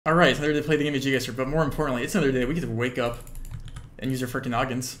Alright, it's another day to play the game of GGuessr, but more importantly, it's another day we get to wake up and use our freaking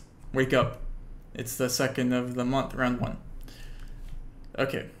noggins. Wake up. It's the 2nd of the month, round 1.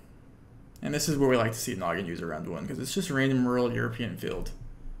 Okay. And this is where we like to see noggin user round 1, because it's just a random rural European field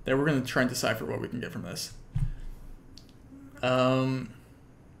that we're going to try and decipher what we can get from this.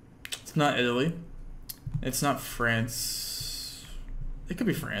 It's not Italy. It's not France. It could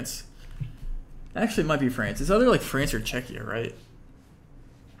be France. Actually, it might be France. It's either like France or Czechia, right?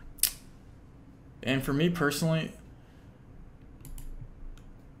 And for me personally,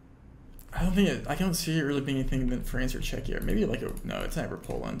 I don't see it really being anything than France or Czechia. Maybe like no, it's never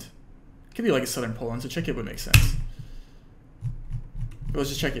Poland. It could be like a southern Poland, so Czechia would make sense. But let's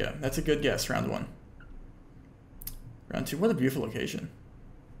just Czechia. That's a good guess, round 1. Round 2, what a beautiful location.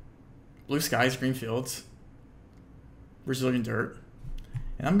 Blue skies, green fields, Brazilian dirt.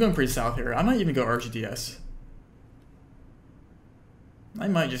 And I'm going pretty south here. I might even go RGDS. I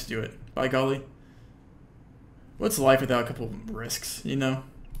might just do it. By golly. What's life without a couple of risks, you know?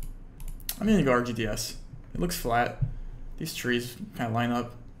 I'm gonna go RGDS. It looks flat. These trees kind of line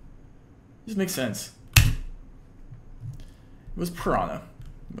up. It just makes sense. It was Piranha.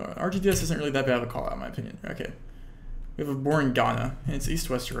 But RGDS isn't really that bad of a call out in my opinion. Okay. We have a boring Ghana, and it's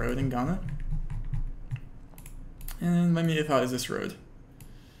east-west road in Ghana. And let me if how is this road?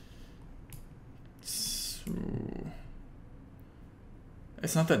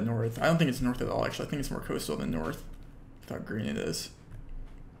 It's not that north. I don't think it's north at all, actually. I think it's more coastal than north. Look how green it is.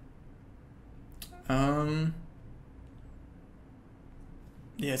 Yeah,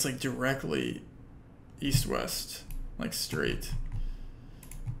 it's like directly east-west, like straight.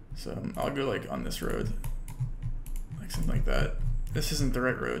 So I'll go like on this road, like something like that. This isn't the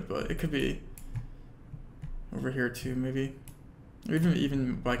right road, but it could be over here too, maybe. Or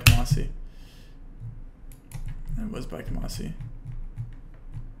even by Kamasi. It was by Kamasi.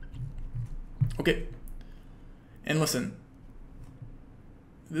 Okay. And listen,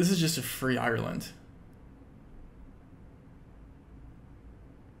 this is just a free Ireland.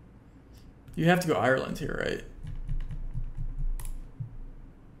 You have to go Ireland here, right?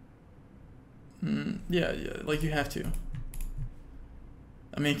 Yeah, like you have to.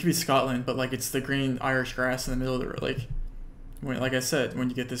 I mean, it could be Scotland, but like it's the green Irish grass in the middle of the road. Like I said, when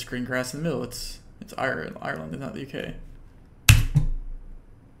you get this green grass in the middle, it's Ireland, it's not the UK.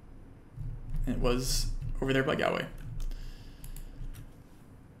 And it was over there by Galway.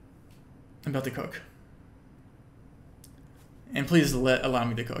 I'm about to cook. And please allow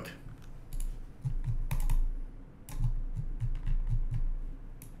me to cook.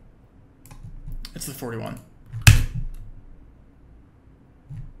 It's the 41.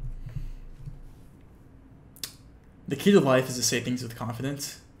 The key to life is to say things with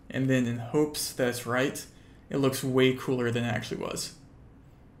confidence, and then in hopes that it's right, it looks way cooler than it actually was.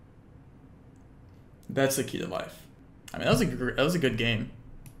 That's the key to life. I mean, that was a good game.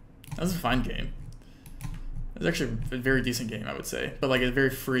 That was a fine game. It was actually a very decent game, I would say, but like a very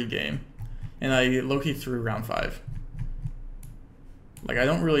free game. And I low-key threw round 5. Like I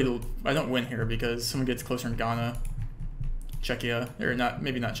don't win here because someone gets closer in Ghana, Czechia, or not,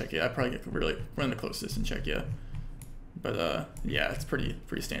 maybe not Czechia. I probably get really one of the closest in Czechia. But yeah, it's pretty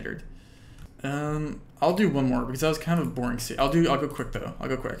standard. I'll do one more because that was kind of a boring. I'll go quick though. I'll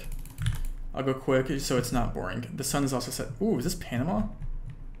go quick so it's not boring. The sun is also set. Ooh, is this Panama?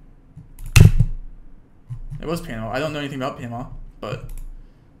 It was Panama. I don't know anything about Panama, but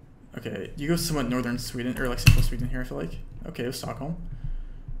okay. You go somewhat northern Sweden or like central Sweden here. I feel like okay, it was Stockholm.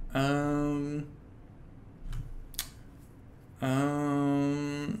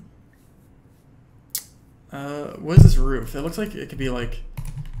 What is this roof? It looks like it could be like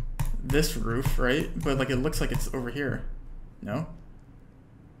this roof, right? But like it looks like it's over here. No?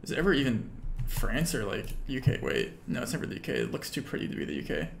 Is it ever even France or like UK? Wait, no, it's never the UK. It looks too pretty to be the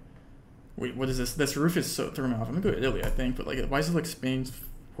UK. Wait, what is this? This roof is so throwing me off. I'm gonna go to Italy, I think, but like why does it look Spain,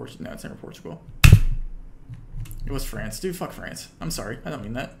 Portugal? No, it's never Portugal. It was France. Dude, fuck France. I'm sorry. I don't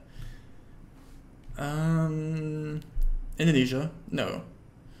mean that. Indonesia? No.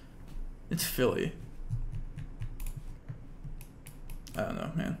 It's Philly. I don't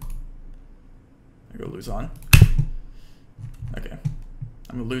know, man. I go Luzon. Okay.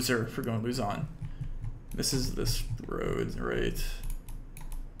 I'm a loser for going Luzon. This is this road, right?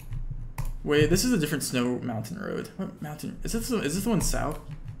 Wait, this is a different snow mountain road. What mountain? Is this the one south?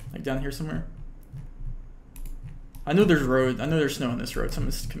 Like down here somewhere? I know there's road. I know there's snow on this road, so I'm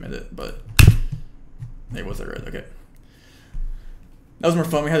just commit it, but it was that road. Okay. That was more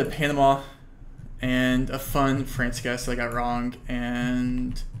fun. We had a Panama and a fun France guess that I got wrong,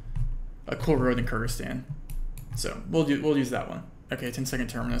 and a cool road in Kyrgyzstan. So we'll use that one. Okay, 10-second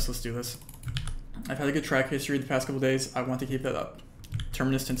terminus. Let's do this. I've had a good track history the past couple days. I want to keep that up.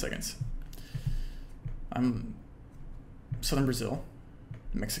 Terminus 10 seconds. I'm southern Brazil,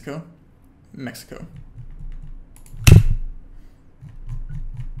 Mexico, Mexico.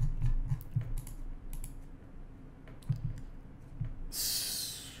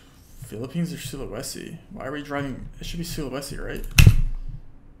 Philippines or Sulawesi? Why are we driving? It should be Sulawesi, right?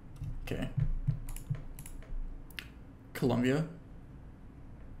 Okay. Colombia.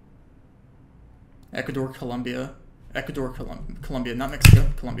 Ecuador, Colombia. Ecuador, Colombia, not Mexico,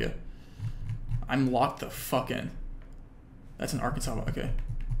 Colombia. I'm locked the fuck in. That's in Arkansas, okay.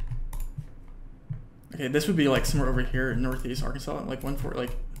 Okay, this would be like somewhere over here in northeast Arkansas, like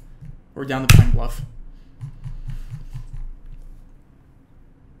like, or down the Pine Bluff.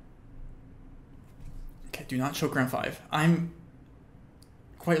 Okay, do not choke round 5. I'm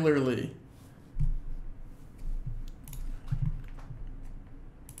quite literally.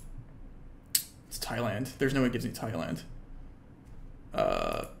 It's Thailand. There's no way it gives me Thailand.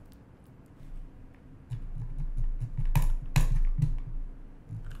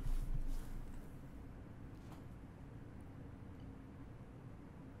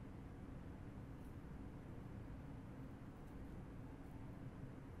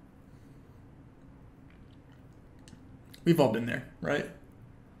 We've all been there, right?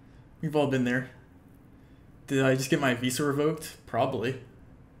 We've all been there. Did I just get my visa revoked? Probably.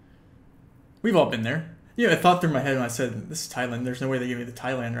 We've all been there. Yeah, I thought through my head when I said, this is Thailand. There's no way they give me the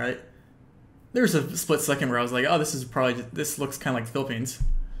Thailand, right? There was a split second where I was like, oh, this is probably just, this looks kind of like the Philippines.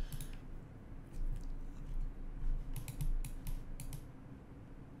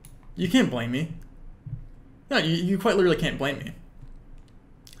 You can't blame me. No, you quite literally can't blame me.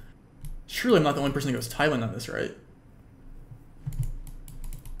 Surely I'm not the only person who goes Thailand on this, right?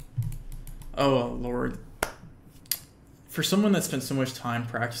 Oh, Lord. For someone that spent so much time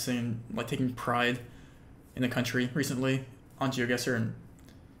practicing, like taking pride in the country recently on GeoGuessr and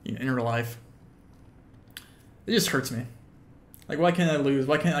in real life, it just hurts me. Like, why can't I lose?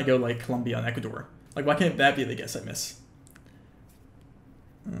 Why can't I go like Colombia and Ecuador? Like, why can't that be the guess I miss?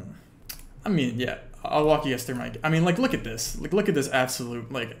 I mean, yeah, I'll walk you guys through my. I mean, like, look at this. Like, look at this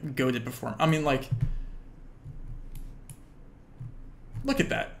absolute like goated performance. I mean, like, look at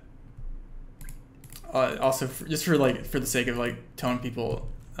that. Also, just for the sake of like telling people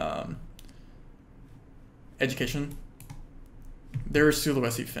education, there are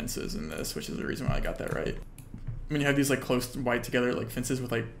Sulawesi fences in this, which is the reason why I got that right. When you have these like close white together like fences with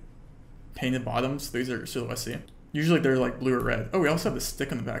like painted bottoms, these are Sulawesi. Usually they're like blue or red. Oh, we also have the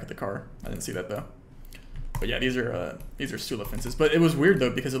stick on the back of the car. I didn't see that though. But yeah, these are Sula fences. But it was weird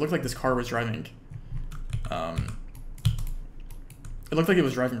though because it looked like this car was driving. It looked like it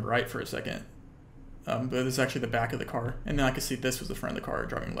was driving right for a second. But this is actually the back of the car. And then I could see this was the front of the car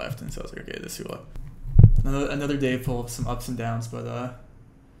driving left. And so I was like, okay, this is Sula. Another day full of some ups and downs, but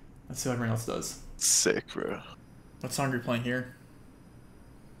let's see how everyone else does. Sick, bro. What song are you playing here?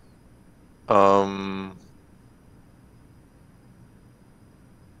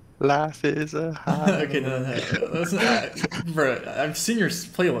 Life is a high. Okay, no. Listen, bro, I've seen your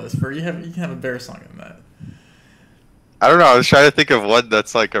playlist, bro. You can have a better song than that. I don't know. I was trying to think of one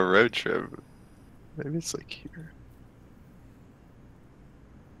that's like a road trip. Maybe it's like here.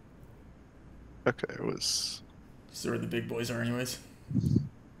 Okay, it was. This is where the big boys are, anyways.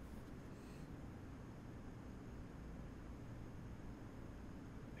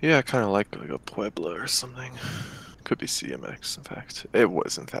 Yeah, I kind of like a Puebla or something. Could be CDMX, in fact. It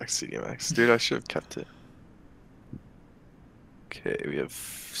was, in fact, CDMX. Dude, I should have kept it. Okay, we have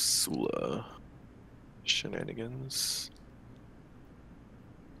Sula. Shenanigans.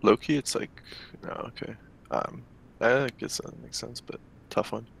 Loki, it's like... No, okay. I guess that makes sense, but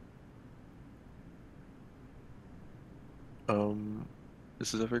tough one.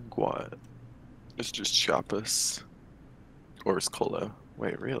 This is ever Guat. It's just Chiapas. Or is Colo.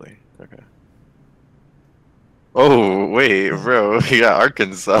 Wait, really? Okay. Oh, wait, bro. We got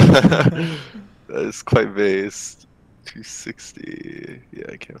Arkansas. That is quite based. 260. Yeah,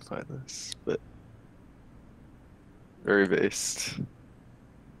 I can't find this, but very based.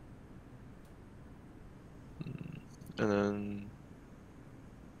 And then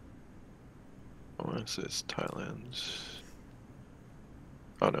what is this? Thailand.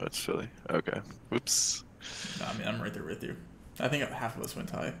 Oh no, it's Philly. Okay. Oops. No, I mean, I'm right there with you. I think half of us went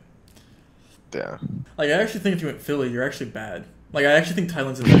Thai. Yeah. Like, I actually think if you went Philly, you're actually bad. Like, I actually think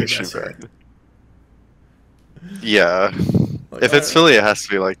Thailand's a better guess. Bad. Yeah. Like, if it's Philly, it has to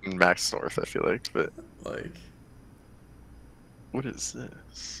be like Max North, I feel like, but... Like... What is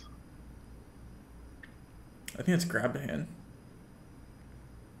this? I think it's Grab a Hand.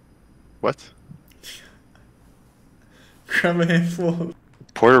 What? Grab a handful.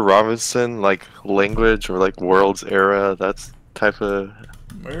 Porter Robinson, like language or like world's era, that's type of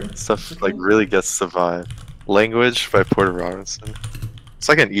Where? stuff like really gets the vibe. Language by Porter Robinson. It's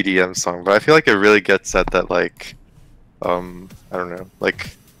like an EDM song, but I feel like it really gets at that like, I don't know,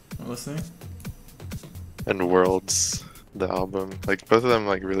 like. I'm listening. And Worlds, the album, like both of them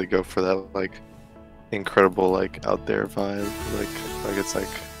like really go for that like incredible like out there vibe. Like it's like,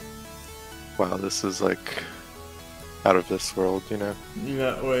 wow, this is like out of this world, you know? You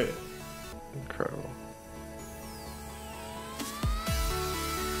got wait. Incredible.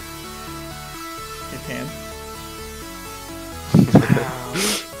 You can.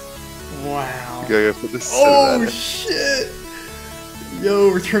 Wow. You gotta put this Oh shit! Yo,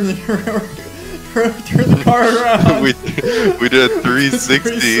 return the car around. we did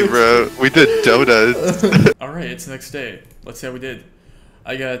 360, bro. We did donuts. All right, it's the next day. Let's see how we did.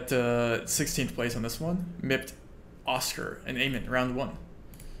 I got 16th place on this one. Mipped Oscar and Eamon round 1.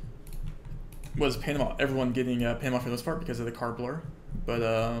 Was Panama. Everyone getting Panama for this part because of the car blur. But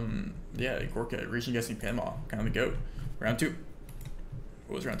yeah, Gorka region guessing Panama, kind of the goat. Round 2.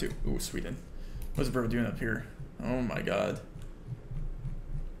 What was round 2? Ooh, Sweden. What's bro doing up here? Oh my god.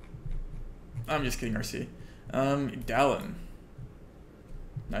 I'm just kidding, RC. Dallin.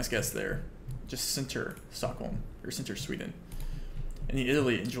 Nice guess there. Just center Stockholm, or center Sweden. And the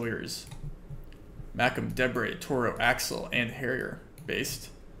Italy enjoyers. Macam, Debre, Toro, Axel, and Harrier based.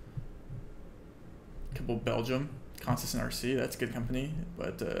 Couple Belgium, Constance and RC, that's good company.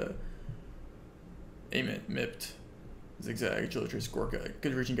 But Amit, Mipt, Zigzag, Jilitris, Gorka.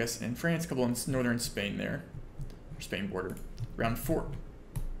 Good region guess in France, couple in northern Spain there. Or Spain border. Round 4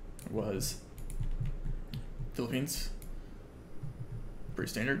 was Philippines.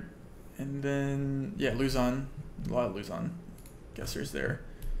 Pretty standard. And then, yeah, Luzon. A lot of Luzon guessers there.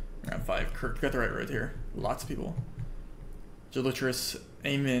 Round 5. Kirk got the right road here. Lots of people. Jilitris,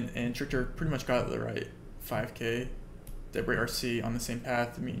 Eamon, and Trichter pretty much got the right 5K. Debris RC on the same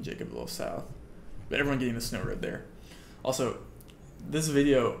path. Me and Jacob a little south. But everyone getting the snow road there. Also, this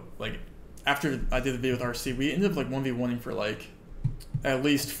video, like, after I did the video with RC, we ended up like 1v1ing for like at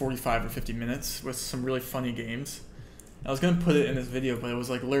least 45 or 50 minutes with some really funny games. I was going to put it in this video, but it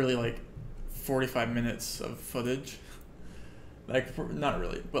was like literally like 45 minutes of footage. Like, not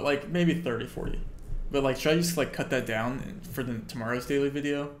really, but like maybe 30, 40. But like, should I just like cut that down for tomorrow's daily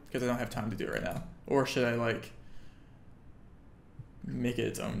video? Because I don't have time to do it right now. Or should I like make it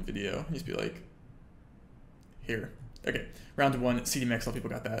its own video? Just be like, here. Okay, round 1, CDMX, all people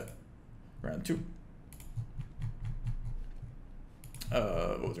got that. Round 2.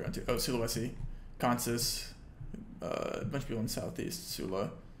 What was round 2? Oh, Sulawesi, Kansas, a bunch of people in Southeast Sula.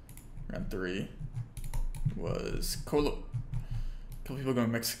 Round 3 was Colo. A couple people going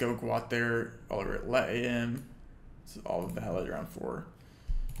to Mexico, Guat there, all over at La AM. This is all valid. Round 4,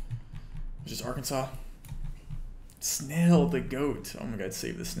 which is Arkansas. Snell the goat. Oh my god,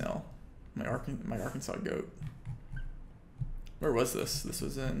 save the Snell. My Arkansas goat. Where was this? This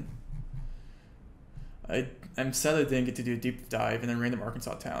was in. I'm sad I didn't get to do a deep dive in a random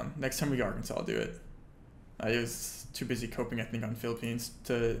Arkansas town. Next time we go to Arkansas, I'll do it. I was too busy coping, I think, on Philippines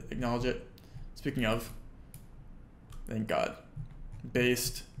to acknowledge it. Speaking of, thank God.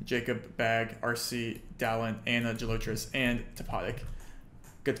 Based, Jacob, Bag, RC, Dallin, Anna, Jilotris, and Topotic.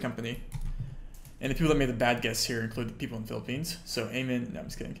 Good company. And the people that made the bad guess here include the people in the Philippines. So Eamon, no, I'm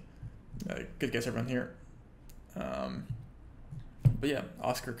just kidding. Good guess, everyone here. But yeah,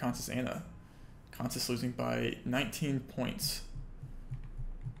 Oscar, Constance, Anna. Constance losing by 19 points.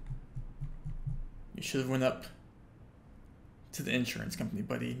 You should have went up to the insurance company,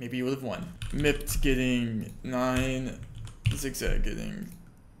 buddy. Maybe you would have won. Mipt getting 9, Zigzag getting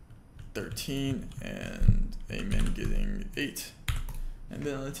 13, and Eamon getting 8. And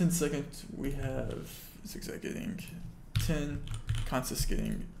then on the 10th second, we have Zigzag getting 10, Constance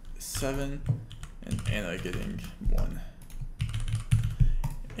getting 7, and Anna getting 1.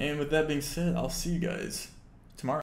 And with that being said, I'll see you guys